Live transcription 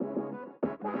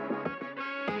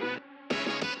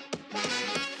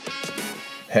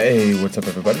Hey, what's up,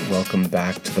 everybody? Welcome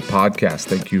back to the podcast.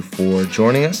 Thank you for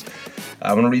joining us.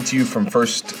 I want to read to you from 1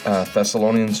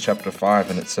 Thessalonians chapter 5,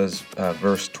 and it says,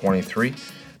 verse 23,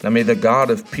 "Now may the God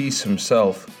of peace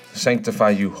himself sanctify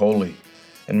you wholly,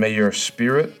 and may your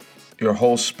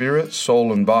whole spirit,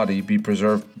 soul, and body be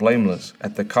preserved blameless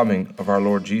at the coming of our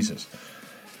Lord Jesus."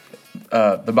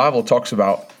 The Bible talks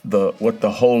about what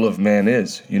the whole of man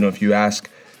is. You know, if you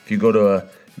go to a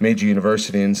major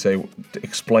university and say,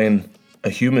 explain a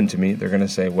human to me, they're going to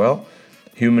say, well,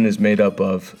 human is made up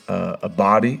of a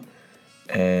body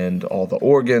and all the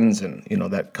organs, and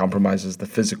that compromises the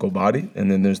physical body.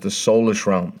 And then there's the soulish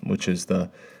realm, which is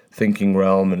the thinking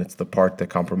realm, and it's the part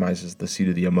that compromises the seat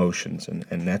of the emotions.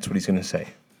 And that's what he's going to say,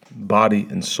 body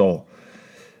and soul.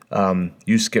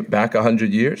 You skip back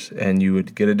 100 years and you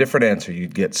would get a different answer.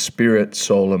 You'd get spirit,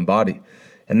 soul, and body.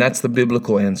 And that's the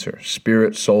biblical answer,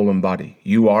 spirit, soul, and body.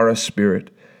 You are a spirit.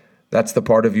 That's the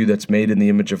part of you that's made in the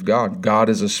image of God. God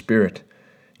is a spirit.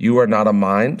 You are not a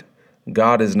mind.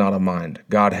 God is not a mind.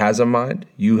 God has a mind.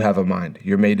 You have a mind.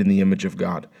 You're made in the image of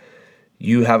God.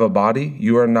 You have a body.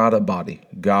 You are not a body.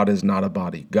 God is not a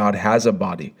body. God has a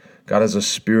body. God has a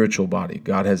spiritual body.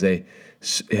 God the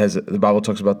Bible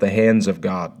talks about the hands of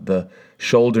God, the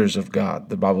shoulders of God.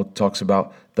 The Bible talks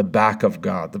about the back of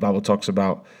God. The Bible talks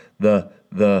about the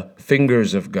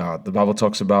fingers of God. The Bible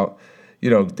talks about,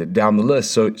 down the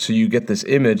list. So you get this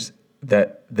image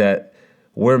that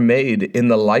we're made in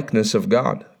the likeness of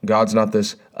God. God's not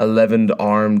this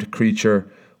 11-armed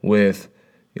creature with,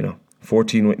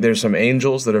 14 wings. There's some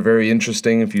angels that are very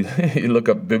interesting. If you you look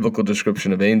up biblical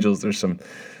description of angels, there's some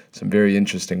very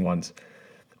interesting ones.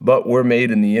 But we're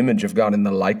made in the image of God, in the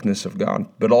likeness of God,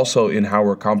 but also in how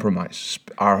we're compromised.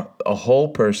 A whole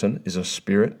person is a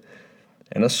spirit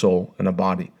and a soul and a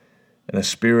body. And a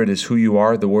spirit is who you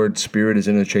are. The word spirit is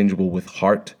interchangeable with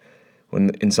heart.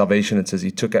 When in salvation it says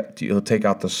he'll take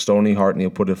out the stony heart and he'll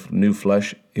put a new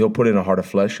flesh. He'll put in a heart of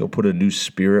flesh. He'll put a new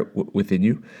spirit within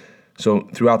you. So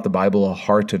throughout the Bible, a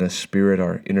heart and a spirit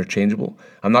are interchangeable.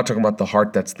 I'm not talking about the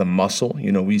heart that's the muscle.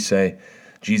 We say,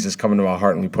 Jesus, come into our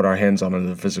heart, and we put our hands on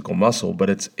the physical muscle, but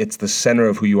it's the center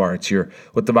of who you are. It's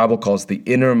what the Bible calls the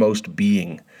innermost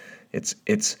being. It's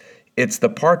the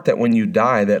part that when you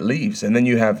die that leaves, and then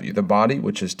you have the body,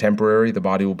 which is temporary. The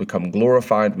body will become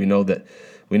glorified. We know that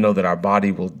our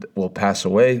body will pass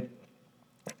away,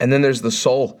 and then there's the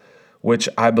soul, which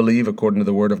I believe, according to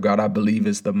the Word of God, I believe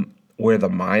is where the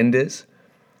mind is.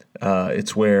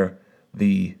 It's where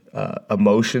the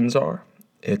emotions are.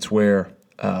 It's the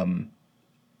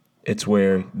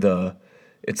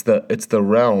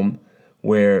realm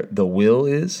where the will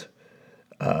is.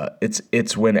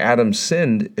 It's when Adam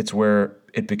sinned, it's where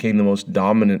it became the most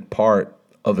dominant part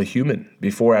of a human.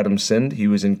 Before Adam sinned, he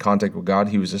was in contact with God.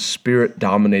 He was a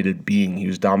spirit-dominated being. He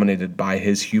was dominated by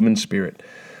his human spirit.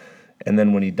 And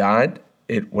then when he died,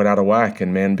 it went out of whack,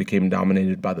 and man became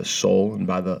dominated by the soul and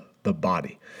by the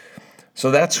body.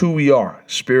 So that's who we are,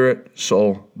 spirit,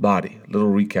 soul, body. Little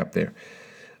recap there.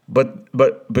 But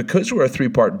because we're a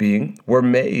three-part being, we're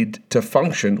made to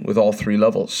function with all three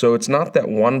levels. So it's not that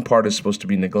one part is supposed to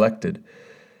be neglected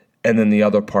and then the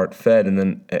other part fed. And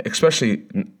then especially,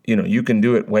 you can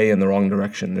do it way in the wrong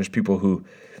direction. There's people who,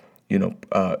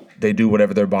 they do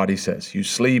whatever their body says. You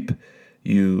sleep,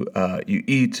 you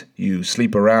eat, you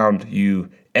sleep around,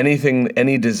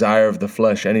 any desire of the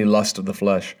flesh, any lust of the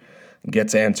flesh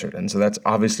gets answered. And so that's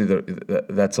obviously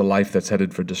that's a life that's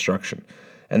headed for destruction.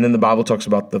 And then the Bible talks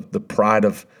about the pride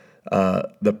of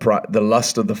the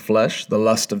lust of the flesh, the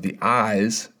lust of the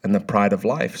eyes, and the pride of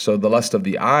life. So the lust of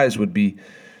the eyes would be,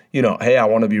 hey, I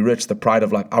want to be rich. The pride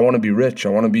of life, I want to be rich. I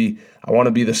want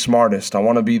to be the smartest. I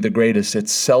want to be the greatest.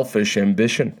 It's selfish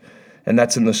ambition, and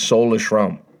that's in the soulish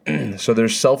realm. So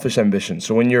there's selfish ambition.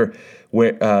 So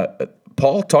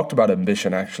Paul talked about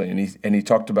ambition actually, and he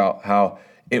talked about how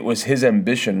it was his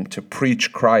ambition to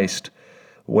preach Christ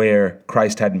where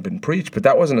Christ hadn't been preached. But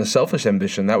that wasn't a selfish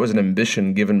ambition. That was an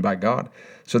ambition given by God.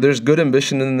 So there's good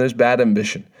ambition and there's bad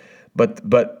ambition. But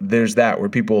there's that where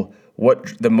people,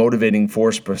 what the motivating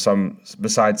force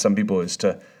besides some people is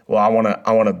to, well,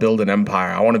 I want to build an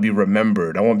empire. I want to be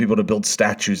remembered. I want people to build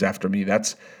statues after me.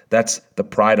 That's the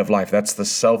pride of life. That's the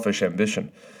selfish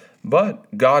ambition.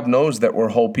 But God knows that we're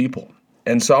whole people.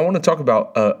 And so I want to talk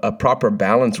about a proper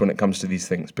balance when it comes to these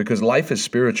things, because life is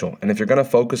spiritual. And if you're going to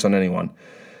focus on anyone,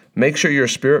 make sure your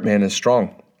spirit man is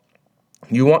strong.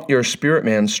 You want your spirit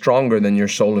man stronger than your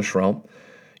soulish realm.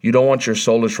 You don't want your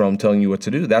soulish realm telling you what to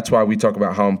do. That's why we talk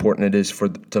about how important it is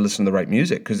to listen to the right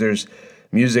music, because there's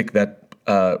music that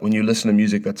when you listen to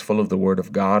music that's full of the Word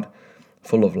of God,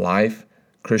 full of life,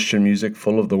 Christian music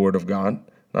full of the Word of God,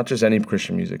 not just any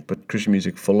Christian music, but Christian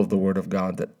music full of the Word of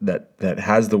God that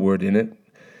has the Word in it,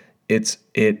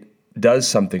 it does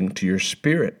something to your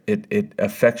spirit. It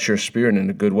affects your spirit in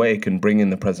a good way. It can bring in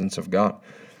the presence of God.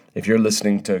 If you're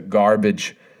listening to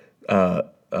garbage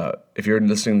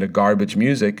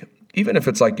music, even if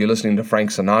it's like you're listening to Frank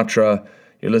Sinatra,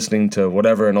 you're listening to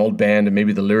whatever, an old band, and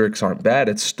maybe the lyrics aren't bad,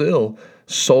 it's still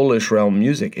soulish realm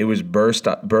music. It was birthed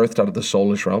out of the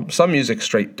soulish realm. Some music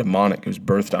straight demonic. It was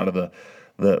birthed out of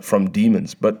from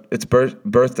demons, but it's Frank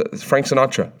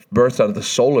Sinatra, birthed out of the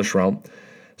soulish realm.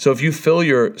 So if you fill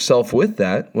yourself with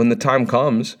that, when the time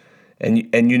comes and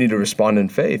you need to respond in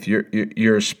faith,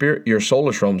 your spirit, your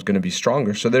soulish realm is going to be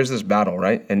stronger. So there's this battle,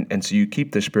 right? And so you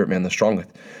keep the spirit man the strongest.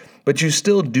 But you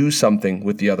still do something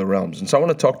with the other realms. And so I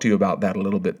want to talk to you about that a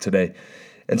little bit today.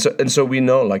 And so we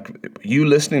know, like, you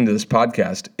listening to this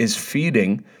podcast is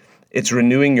feeding, it's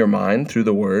renewing your mind through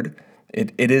the Word.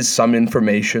 It is some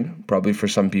information, probably for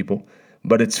some people,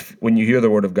 but it's when you hear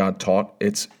the Word of God taught,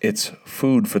 it's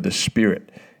food for the spirit.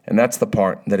 And that's the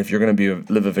part that if you're going to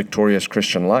live a victorious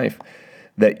Christian life,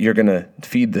 that you're going to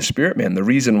feed the spirit man. The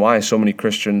reason why so many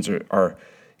Christians are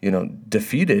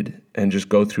defeated and just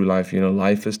go through life,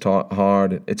 life is taught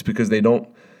hard. It's because they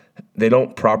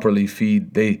don't properly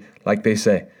feed. Like they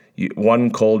say,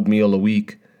 one cold meal a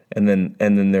week, and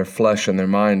then their flesh and their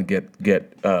mind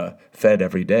get fed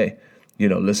every day.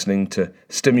 Listening to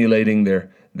stimulating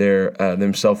their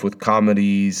themselves with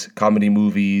comedy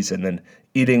movies, and then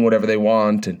eating whatever they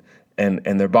want,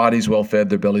 and their body's well fed,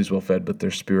 their belly's well fed, but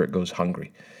their spirit goes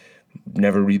hungry.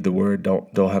 Never read the Word.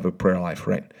 Don't have a prayer life,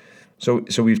 right? So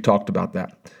we've talked about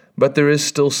that. But there is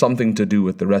still something to do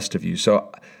with the rest of you.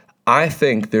 So I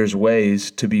think there's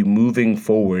ways to be moving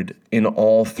forward in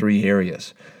all three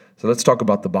areas. So let's talk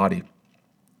about the body.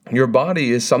 Your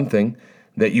body is something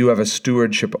that you have a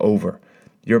stewardship over.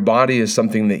 Your body is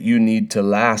something that you need to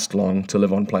last long to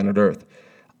live on planet Earth.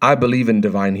 I believe in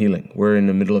divine healing. We're in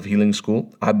the middle of healing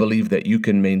school. I believe that you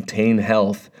can maintain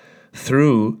health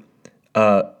through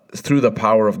the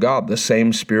power of God. The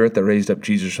same Spirit that raised up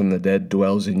Jesus from the dead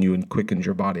dwells in you and quickens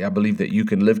your body. I believe that you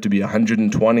can live to be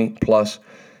 120 plus,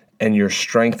 and your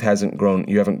strength hasn't grown.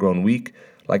 You haven't grown weak.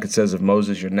 Like it says of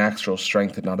Moses, your natural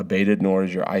strength had not abated, nor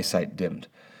is your eyesight dimmed.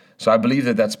 So I believe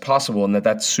that that's possible and that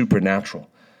that's supernatural.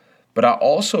 But I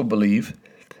also believe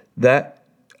that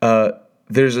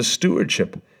there's a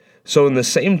stewardship. So in the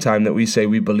same time that we say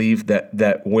we believe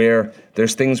that where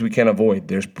there's things we can't avoid,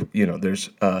 there's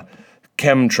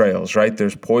chemtrails, right?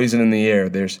 There's poison in the air.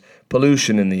 There's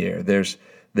pollution in the air.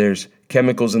 There's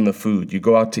chemicals in the food. You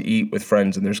go out to eat with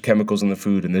friends and there's chemicals in the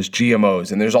food, and there's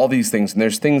GMOs, and there's all these things, and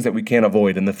there's things that we can't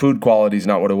avoid, and the food quality is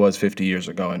not what it was 50 years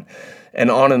ago, and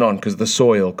on because of the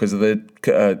soil, because of the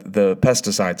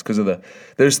pesticides,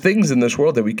 there's things in this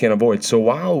world that we can't avoid. So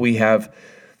while we have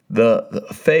the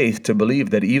faith to believe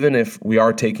that even if we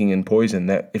are taking in poison,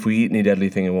 that if we eat any deadly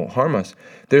thing, it won't harm us,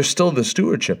 there's still the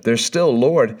stewardship. There's still,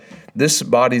 Lord, this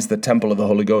body's the temple of the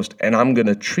Holy Ghost, and I'm going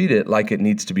to treat it like it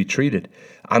needs to be treated.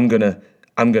 I'm going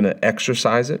to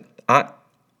exercise it.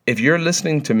 If you're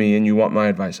listening to me and you want my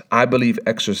advice, I believe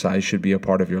exercise should be a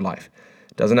part of your life.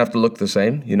 It doesn't have to look the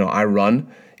same. I run.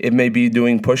 It may be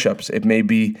doing push-ups.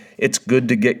 It's good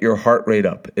to get your heart rate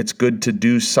up. It's good to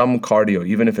do some cardio,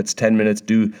 even if it's 10 minutes,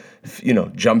 do,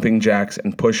 jumping jacks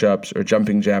and push-ups, or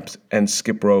jumping jacks and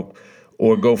skip rope,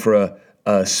 or go for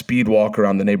a speed walk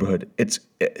around the neighborhood. It's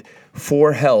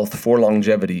for health, for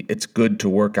longevity. It's good to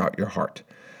work out your heart.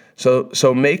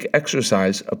 So make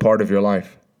exercise a part of your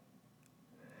life.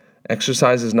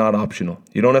 Exercise is not optional.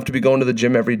 You don't have to be going to the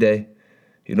gym every day.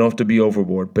 You don't have to be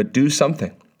overboard, but do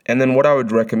something. And then what I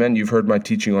would recommend, you've heard my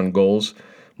teaching on goals,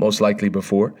 most likely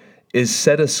before, is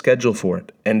set a schedule for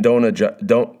it and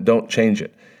don't change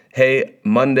it. Hey,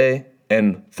 Monday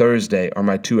and Thursday are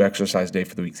my 2 exercise day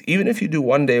for the weeks. Even if you do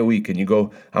 1 day a week and you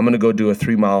go, I'm going to go do a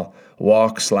 3-mile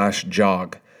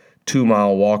walk/jog,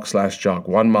 2-mile walk/jog,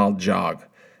 1-mile jog.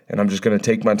 And I'm just going to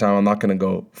take my time. I'm not going to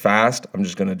go fast. I'm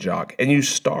just going to jog. And you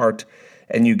start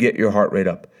and you get your heart rate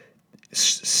up.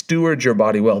 Steward your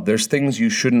body well. There's things you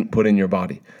shouldn't put in your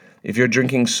body. If you're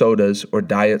drinking sodas or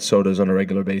diet sodas on a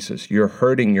regular basis, you're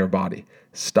hurting your body.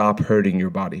 Stop hurting your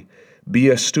body. Be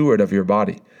a steward of your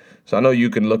body. So I know you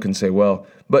can look and say, well,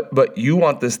 but you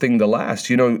want this thing to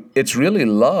last. It's really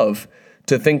love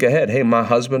to think ahead. Hey, my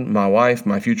husband, my wife,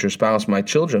 my future spouse, my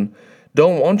children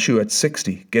don't want you at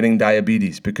 60 getting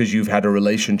diabetes because you've had a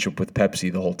relationship with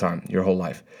Pepsi the whole time, your whole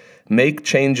life. Make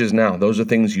changes now. Those are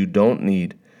things you don't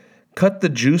need. Cut the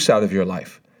juice out of your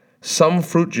life. Some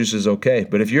fruit juice is okay,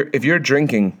 but if you're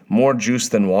drinking more juice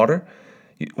than water,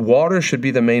 Water should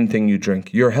be the main thing you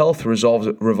drink. Your health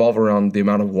revolve around the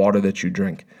amount of water that you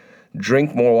drink.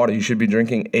 Drink more water. You should be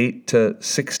drinking 8 to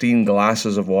 16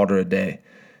 glasses of water a day.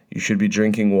 You should be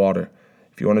drinking water.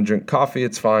 If you want to drink coffee,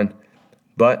 it's fine.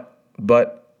 But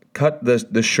cut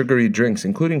the sugary drinks,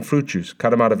 including fruit juice. Cut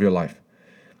them out of your life.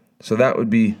 So that would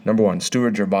be number one,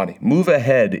 steward your body. Move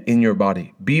ahead in your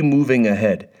body. Be moving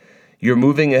ahead. You're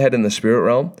moving ahead in the spirit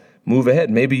realm. Move ahead.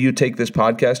 Maybe you take this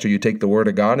podcast or you take the Word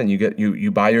of God and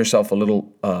you buy yourself a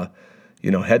little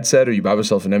headset, or you buy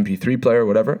yourself an MP3 player or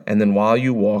whatever. And then while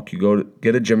you walk, you go to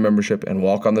get a gym membership and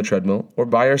walk on the treadmill, or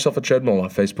buy yourself a treadmill on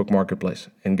Facebook Marketplace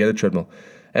and get a treadmill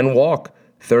and walk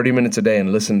 30 minutes a day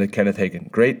and listen to Kenneth Hagin.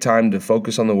 Great time to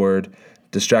focus on the Word,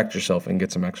 distract yourself, and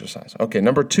get some exercise. Okay,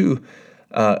 number two.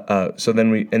 So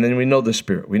then we know the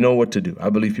Spirit. We know what to do.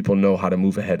 I believe people know how to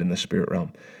move ahead in the spirit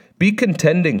realm. Be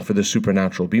contending for the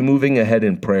supernatural. Be moving ahead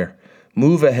in prayer.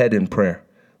 Move ahead in prayer.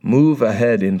 Move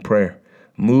ahead in prayer.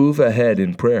 Move ahead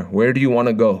in prayer. Where do you want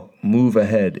to go? Move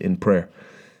ahead in prayer.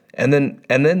 And then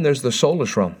there's the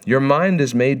soulish realm. Your mind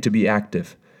is made to be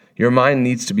active. Your mind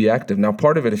needs to be active. Now,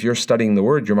 part of it, if you're studying the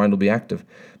Word, your mind will be active.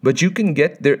 But you can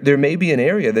get there. There may be an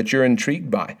area that you're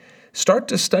intrigued by. Start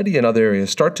to study in other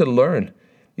areas. Start to learn.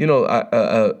 You know,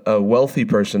 a wealthy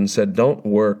person said, don't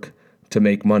work to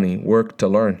make money, work to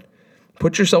learn.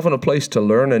 Put yourself in a place to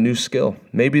learn a new skill.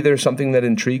 Maybe there's something that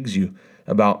intrigues you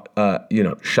about,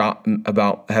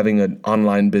 about having an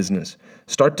online business.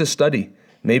 Start to study.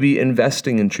 Maybe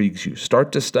investing intrigues you.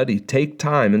 Start to study. Take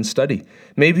time and study.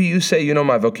 Maybe you say,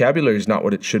 my vocabulary is not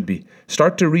what it should be.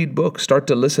 Start to read books. Start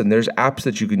to listen. There's apps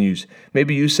that you can use.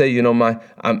 Maybe you say, my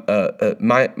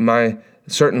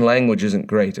certain language isn't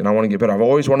great and I want to get better. I've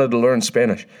always wanted to learn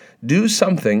Spanish. Do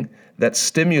something that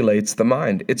stimulates the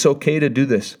mind. It's okay to do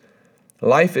this.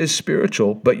 Life is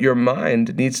spiritual, but your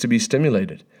mind needs to be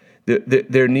stimulated.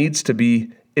 There needs to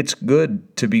be, it's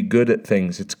good to be good at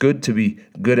things. It's good to be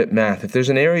good at math. If there's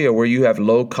an area where you have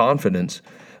low confidence,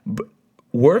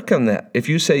 work on that. If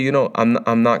you say,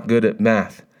 I'm not good at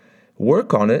math,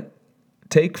 work on it.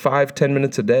 Take 5-10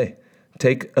 minutes a day.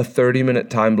 Take a 30-minute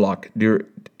time block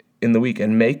in the week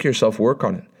and make yourself work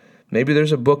on it. Maybe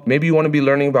there's a book. Maybe you want to be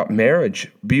learning about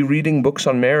marriage. Be reading books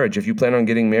on marriage. If you plan on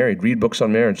getting married, read books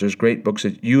on marriage. There's great books.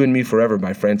 You and Me Forever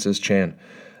by Francis Chan.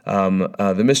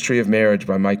 The Mystery of Marriage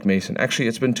by Mike Mason. Actually,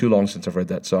 it's been too long since I've read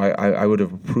that, so I would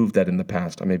have approved that in the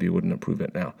past. I maybe wouldn't approve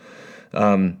it now.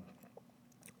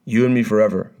 You and Me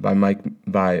Forever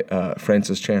by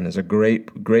Francis Chan is a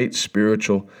great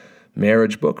spiritual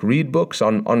marriage book. Read books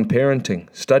on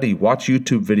parenting. Study. Watch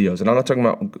YouTube videos. And I'm not talking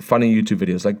about funny YouTube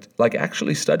videos. Like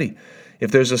actually study.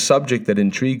 If there's a subject that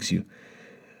intrigues you,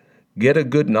 get a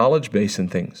good knowledge base in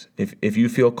things. If you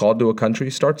feel called to a country,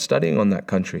 start studying on that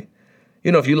country.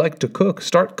 If you like to cook,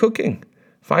 start cooking.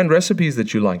 Find recipes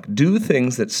that you like. Do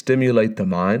things that stimulate the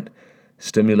mind,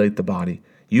 stimulate the body.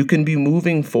 You can be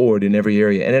moving forward in every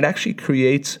area, and it actually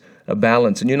creates a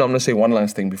balance. And I'm going to say one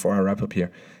last thing before I wrap up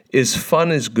here.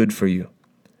 Fun is good for you.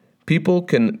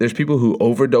 There's people who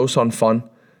overdose on fun,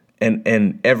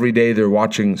 and every day they're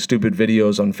watching stupid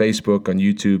videos on Facebook, on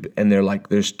YouTube, and they're like,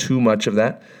 there's too much of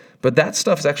that. But that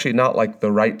stuff's actually not like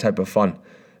the right type of fun.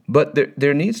 But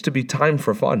there needs to be time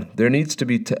for fun. There needs to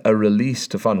be a release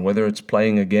to fun, whether it's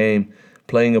playing a game,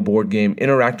 playing a board game,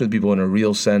 interact with people in a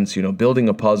real sense, building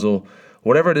a puzzle,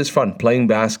 whatever it is fun, playing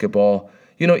basketball.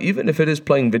 Even if it is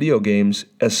playing video games,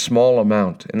 a small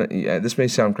amount, and this may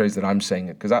sound crazy that I'm saying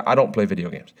it because I don't play video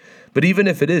games, but even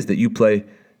if it is that you play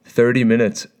 30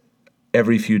 minutes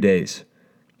every few days,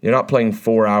 you're not playing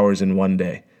 4 hours in one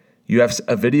day. You have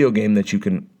a video game that you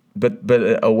can, but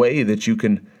a way that you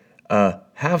can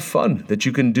have fun, that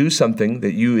you can do something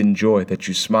that you enjoy, that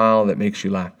you smile, that makes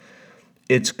you laugh.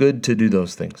 It's good to do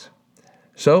those things.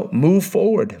 So move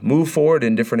forward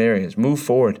in different areas, move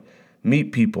forward.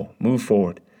 Meet people, move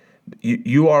forward.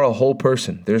 You are a whole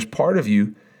person. There's part of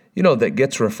you, that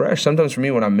gets refreshed. Sometimes for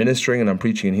me, when I'm ministering and I'm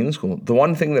preaching in healing school, the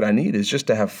one thing that I need is just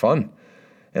to have fun.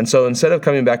 And so instead of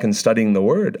coming back and studying the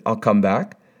Word, I'll come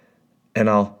back and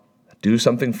I'll do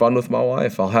something fun with my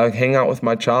wife. I'll hang out with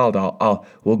my child.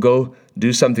 We'll go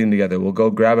do something together. We'll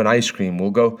go grab an ice cream. We'll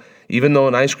go, even though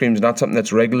an ice cream is not something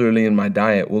that's regularly in my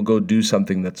diet, we'll go do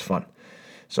something that's fun.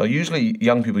 So usually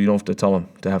young people, you don't have to tell them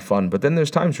to have fun. But then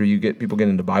there's times where people get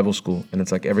into Bible school and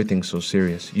it's like everything's so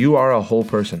serious. You are a whole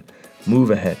person.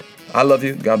 Move ahead. I love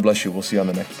you. God bless you. We'll see you on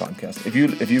the next podcast. If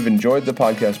you've enjoyed the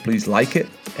podcast, please like it.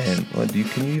 And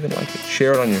can you even like it?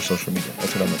 Share it on your social media.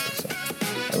 That's what I meant to say.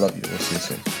 I love you. We'll see you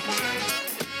soon.